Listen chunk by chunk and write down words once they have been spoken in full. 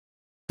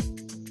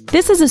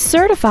This is a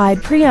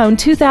certified pre-owned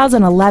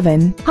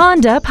 2011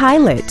 Honda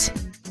Pilot.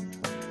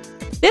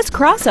 This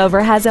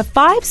crossover has a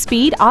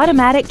 5-speed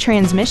automatic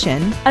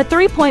transmission, a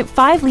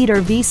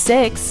 3.5-liter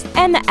V6,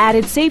 and the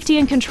added safety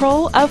and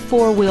control of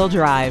 4-wheel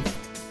drive.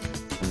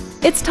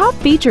 Its top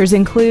features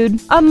include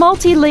a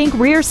multi-link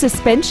rear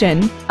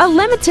suspension, a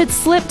limited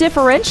slip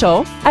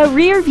differential, a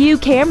rear-view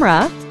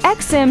camera,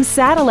 XM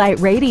satellite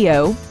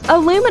radio,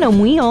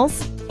 aluminum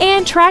wheels,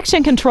 and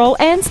traction control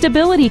and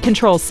stability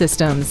control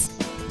systems.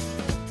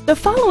 The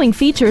following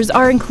features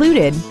are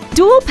included: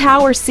 dual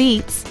power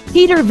seats,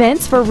 heater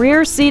vents for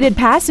rear-seated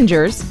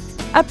passengers,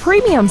 a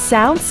premium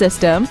sound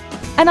system,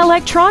 an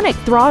electronic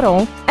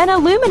throttle, an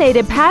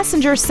illuminated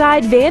passenger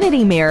side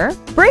vanity mirror,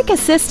 brake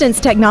assistance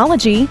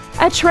technology,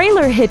 a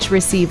trailer hitch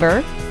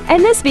receiver,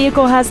 and this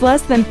vehicle has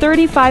less than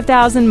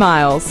 35,000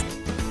 miles.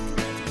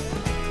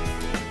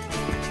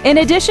 In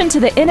addition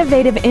to the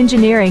innovative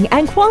engineering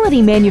and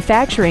quality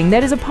manufacturing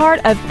that is a part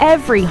of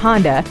every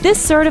Honda,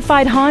 this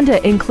certified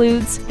Honda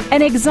includes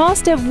an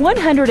exhaustive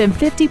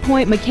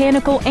 150-point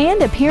mechanical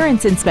and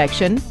appearance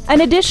inspection,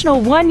 an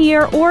additional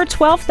 1-year or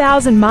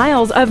 12,000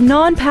 miles of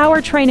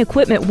non-powertrain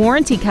equipment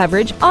warranty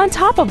coverage on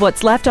top of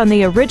what's left on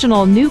the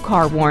original new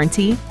car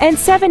warranty, and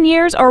 7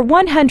 years or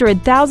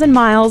 100,000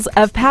 miles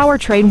of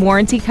powertrain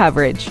warranty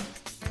coverage.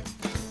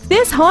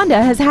 This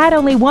Honda has had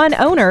only one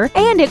owner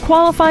and it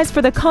qualifies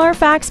for the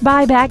Carfax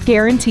buyback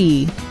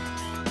guarantee.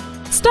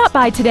 Stop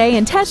by today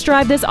and test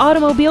drive this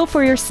automobile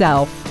for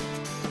yourself.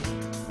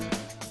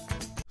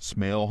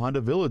 Smail Honda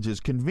Village is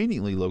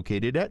conveniently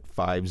located at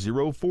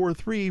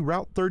 5043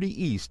 Route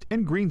 30 East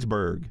in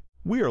Greensburg.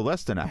 We are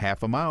less than a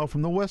half a mile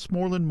from the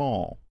Westmoreland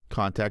Mall.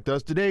 Contact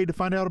us today to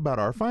find out about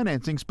our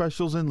financing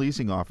specials and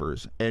leasing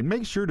offers, and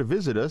make sure to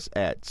visit us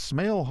at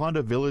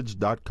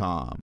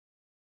SmailHondaVillage.com.